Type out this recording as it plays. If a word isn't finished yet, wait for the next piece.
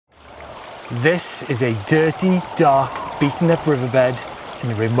This is a dirty, dark, beaten up riverbed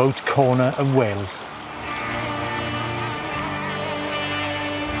in a remote corner of Wales.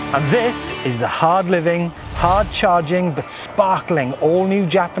 And this is the hard-living, hard-charging but sparkling all-new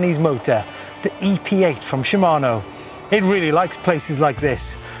Japanese motor, the EP8 from Shimano. It really likes places like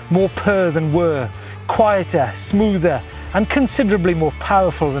this, more purr than whir, quieter, smoother and considerably more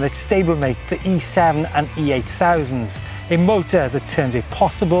powerful than its stablemate, the E7 and E8000s, a motor that turns a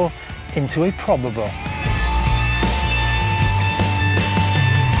possible into a probable.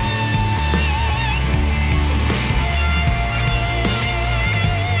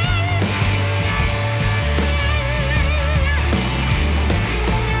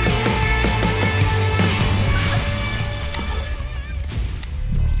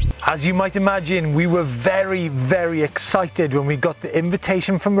 As you might imagine, we were very excited when we got the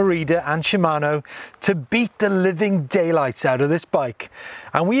invitation from Merida and Shimano to beat the living daylights out of this bike.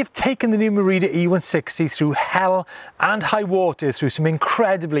 And we have taken the new Merida E160 through hell and high water through some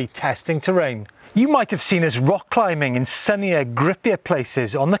incredibly testing terrain. You might have seen us rock climbing in sunnier, grippier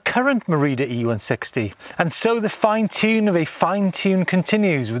places on the current Merida E160. And so the fine tune of a fine tune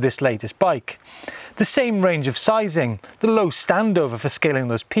continues with this latest bike. The same range of sizing, the low standover for scaling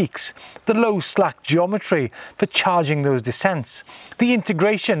those peaks, the low slack geometry for charging those descents, the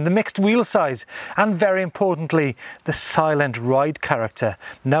integration, the mixed wheel size, and very importantly, the silent ride character,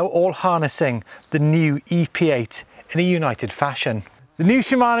 now all harnessing the new EP8 in a united fashion. The new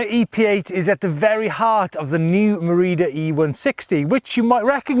Shimano EP8 is at the very heart of the new Merida E160, which you might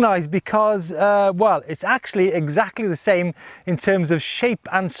recognise because, well, it's actually exactly the same in terms of shape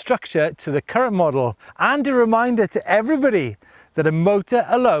and structure to the current model. And a reminder to everybody that a motor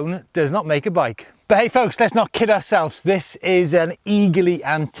alone does not make a bike. But hey folks, let's not kid ourselves. This is an eagerly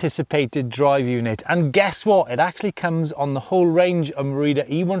anticipated drive unit. And guess what? It actually comes on the whole range of Merida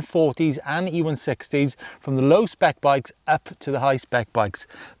E140s and E160s, from the low spec bikes up to the high spec bikes.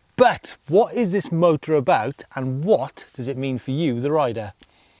 But what is this motor about and what does it mean for you, the rider?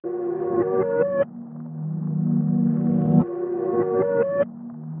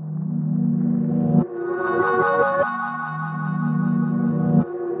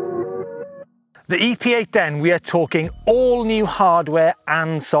 The EP8 then, we are talking all new hardware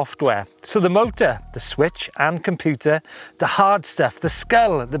and software. So the motor, the switch and computer, the hard stuff, the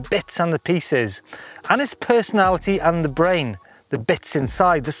skull, the bits and the pieces, and its personality and the brain, the bits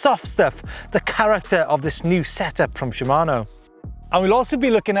inside, the soft stuff, the character of this new setup from Shimano. And we'll also be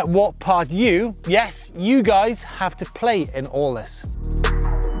looking at what part you, yes, you guys, have to play in all this.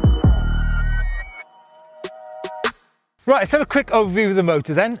 Right, let's have a quick overview of the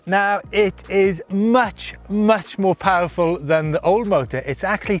motor then. Now, it is much more powerful than the old motor. It's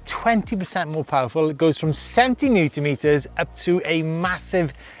actually 20% more powerful. It goes from 70 Newton meters up to a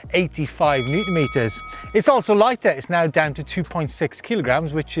massive 85 Newton meters. It's also lighter. It's now down to 2.6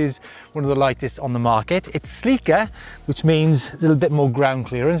 kilograms, which is one of the lightest on the market. It's sleeker, which means a little bit more ground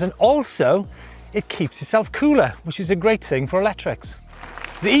clearance, and also it keeps itself cooler, which is a great thing for electrics.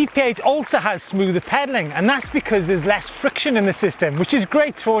 The EP8 also has smoother pedaling, and that's because there's less friction in the system, which is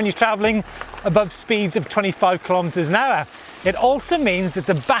great for when you're traveling above speeds of 25 kilometers an hour. It also means that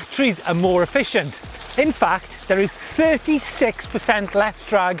the batteries are more efficient. In fact, there is 36% less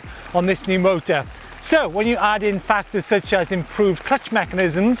drag on this new motor. So when you add in factors such as improved clutch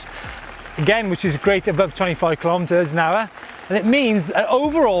mechanisms, again, which is great above 25 kilometers an hour, and it means that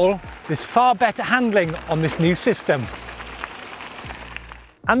overall there's far better handling on this new system.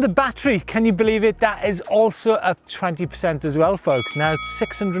 And the battery, can you believe it? That is also up 20% as well, folks. Now it's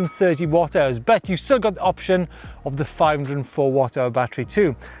 630 watt hours, but you've still got the option of the 504 watt hour battery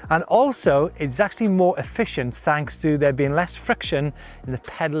too. And also, it's actually more efficient thanks to there being less friction in the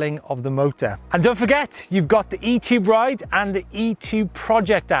pedaling of the motor. And don't forget, you've got the eTube Ride and the eTube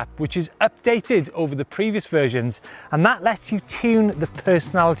Project app, which is updated over the previous versions. And that lets you tune the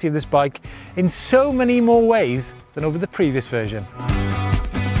personality of this bike in so many more ways than over the previous version.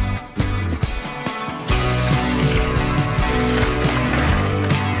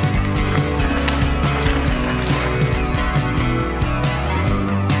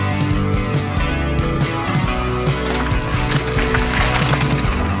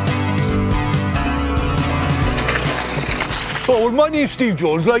 Oh, well, my name's Steve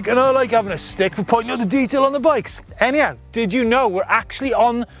Jones, and I like having a stick for pointing out the detail on the bikes. Anyhow, did you know we're actually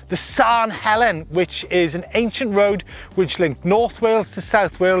on the Sarn Helen, which is an ancient road which linked North Wales to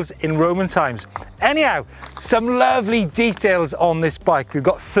South Wales in Roman times. Anyhow, some lovely details on this bike. We've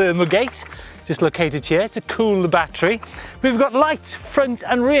got thermogate, just located here to cool the battery. We've got lights front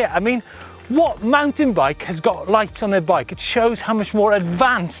and rear. I mean, What mountain bike has got lights on their bike? It shows how much more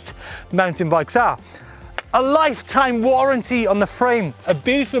advanced mountain bikes are. A lifetime warranty on the frame, a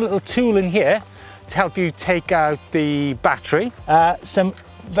beautiful little tool in here to help you take out the battery, some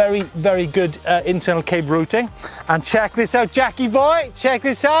very good internal cable routing, and check this out, Jackie boy, check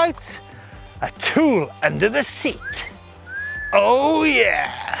this out, a tool under the seat. Oh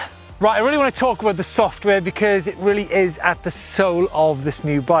yeah! Right, I really want to talk about the software because it really is at the soul of this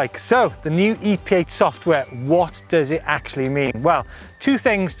new bike. So, the new EP8 software, what does it actually mean? Well, two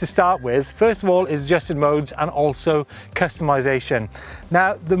things to start with. First of all is adjusted modes and also customization.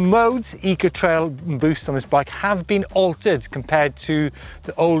 Now, the modes, Eco Trail and Boost on this bike have been altered compared to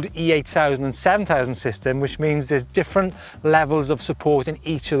the old E8000 and 7000 system, which means there's different levels of support in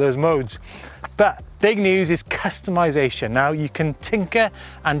each of those modes. But big news is customization. Now you can tinker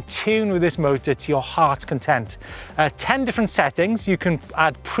and tune with this motor to your heart's content. 10 different settings. You can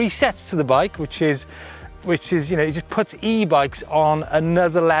add presets to the bike, which is, you know, it just puts e-bikes on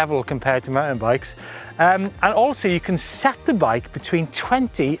another level compared to mountain bikes. And also you can set the bike between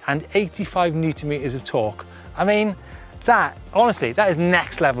 20 and 85 Newton meters of torque. I mean, that, honestly, that is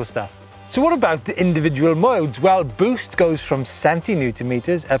next level stuff. So what about the individual modes? Well, Boost goes from 70 Newton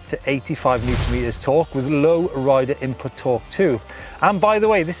meters up to 85 Newton meters torque with low rider input torque too. And by the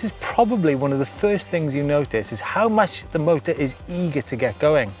way, this is probably one of the first things you notice is how much the motor is eager to get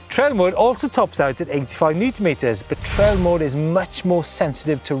going. Trail mode also tops out at 85 Newton meters, but trail mode is much more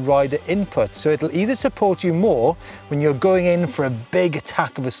sensitive to rider input. So it'll either support you more when you're going in for a big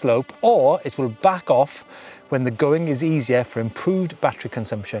attack of a slope, or it will back off when the going is easier for improved battery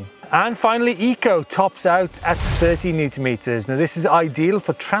consumption. And finally, Eco tops out at 30 Newton meters. Now this is ideal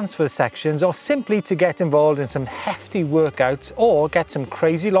for transfer sections or simply to get involved in some hefty workouts or get some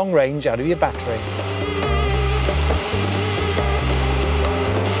crazy long range out of your battery.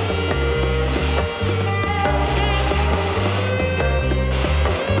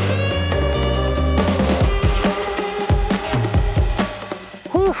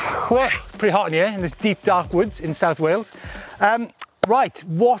 Well, pretty hot in here in this deep dark woods in South Wales. Right,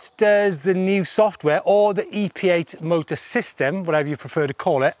 what does the new software or the EP8 motor system, whatever you prefer to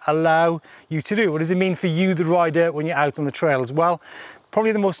call it, allow you to do? What does it mean for you, the rider, when you're out on the trails? Well,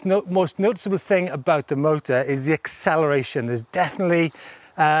 probably the most noticeable thing about the motor is the acceleration. There's definitely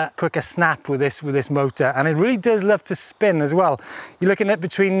quicker snap with this motor, and it really does love to spin as well. You're looking at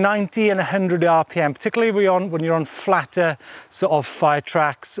between 90 and 100 RPM, particularly when you're on flatter sort of fire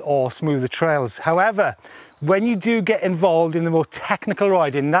tracks or smoother trails. However, when you do get involved in the more technical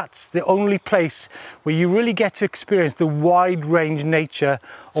riding, that's the only place where you really get to experience the wide range nature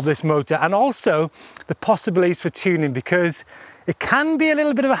of this motor, and also the possibilities for tuning, because it can be a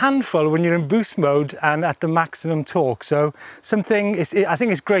little bit of a handful when you're in boost mode and at the maximum torque. So I think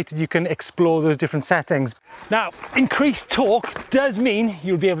it's great that you can explore those different settings. Now, increased torque does mean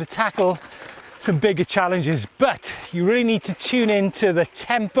you'll be able to tackle some bigger challenges, but you really need to tune into the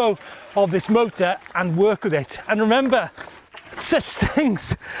tempo of this motor and work with it. And remember, such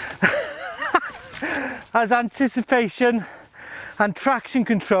things as anticipation and traction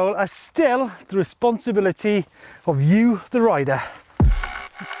control are still the responsibility of you, the rider.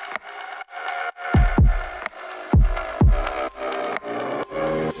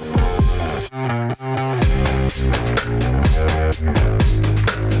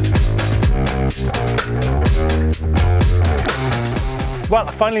 Well,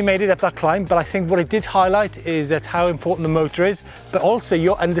 I finally made it up that climb, but I think what it did highlight is that how important the motor is, but also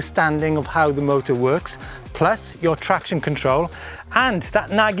your understanding of how the motor works, plus your traction control, and that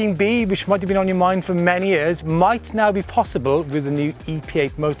nagging bee, which might have been on your mind for many years, might now be possible with the new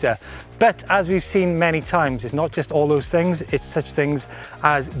EP8 motor. But as we've seen many times, it's not just all those things, it's such things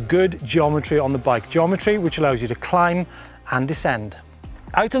as good geometry on the bike. Geometry which allows you to climb and descend.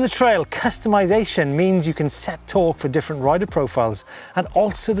 Out on the trail, customization means you can set torque for different rider profiles and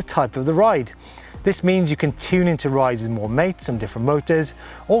also the type of the ride. This means you can tune into rides with more mates and different motors,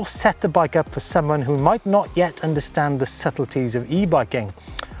 or set the bike up for someone who might not yet understand the subtleties of e-biking.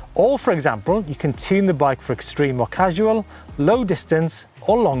 Or for example, you can tune the bike for extreme or casual, low distance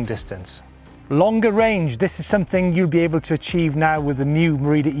or long distance. Longer range, this is something you'll be able to achieve now with the new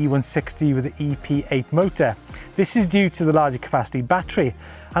Merida E160 with the EP8 motor. This is due to the larger capacity battery,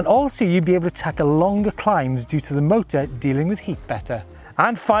 and also you'll be able to tackle longer climbs due to the motor dealing with heat better.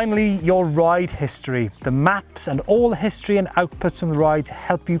 And finally, your ride history, the maps and all the history and outputs from the ride to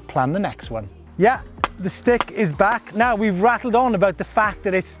help you plan the next one. Yeah, the stick is back. Now, we've rattled on about the fact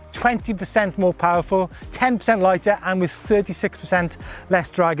that it's 20% more powerful, 10% lighter, and with 36%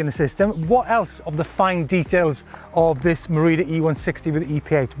 less drag in the system. What else of the fine details of this Merida E160 with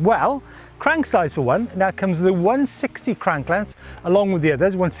EP8? Well, crank size for one. Now it comes with a 160 crank length along with the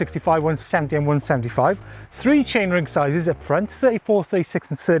others, 165, 170 and 175. 3 chainring sizes up front, 34, 36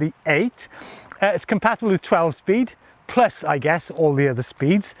 and 38. It's compatible with 12 speed, plus I guess all the other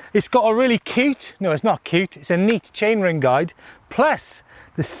speeds. It's got a really cute, no it's not cute, it's a neat chainring guide, plus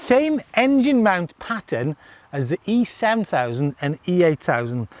the same engine mount pattern as the E7000 and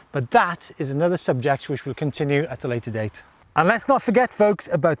E8000, but that is another subject which we'll continue at a later date. And let's not forget, folks,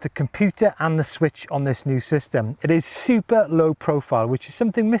 about the computer and the switch on this new system. It is super low profile, which is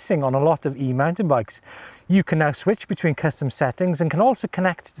something missing on a lot of e-mountain bikes. You can now switch between custom settings and can also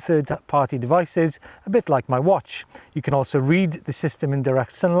connect to third-party devices, a bit like my watch. You can also read the system in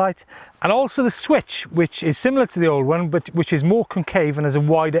direct sunlight, and also the switch, which is similar to the old one, but which is more concave and has a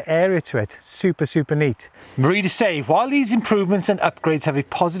wider area to it. Super, super neat. Merida say, while these improvements and upgrades have a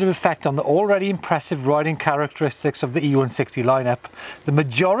positive effect on the already impressive riding characteristics of the E160 lineup, the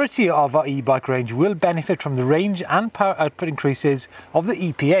majority of our e-bike range will benefit from the range and power output increases of the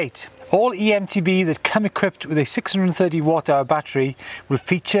EP8. All eMTB that come equipped with a 630 watt-hour battery will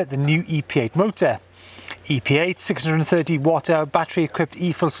feature the new EP8 motor. EP8 630 watt-hour battery equipped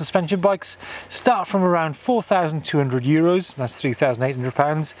e-full suspension bikes start from around €4,200, that's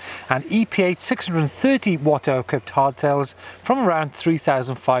 £3,800, and EP8 630 watt-hour equipped hardtails from around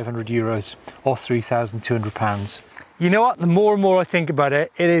 €3,500 or £3,200. You know what, the more and more I think about it,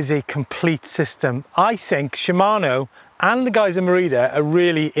 it is a complete system. I think Shimano and the guys at Merida are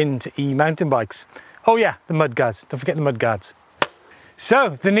really into e-mountain bikes. Oh yeah, the mudguards, don't forget the mudguards. So,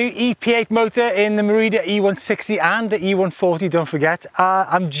 the new EP8 motor in the Merida E160 and the E140, don't forget.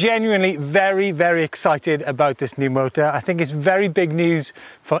 I'm genuinely very, very excited about this new motor. I think it's very big news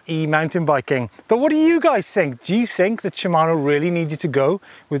for e-mountain biking. But what do you guys think? Do you think that Shimano really needed to go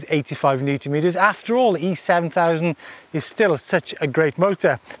with 85 Newton meters? After all, the E7000 is still such a great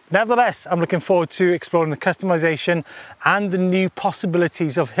motor. Nevertheless, I'm looking forward to exploring the customization and the new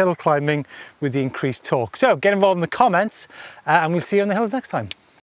possibilities of hill climbing with the increased torque. So, get involved in the comments and we'll see you on the hills next time.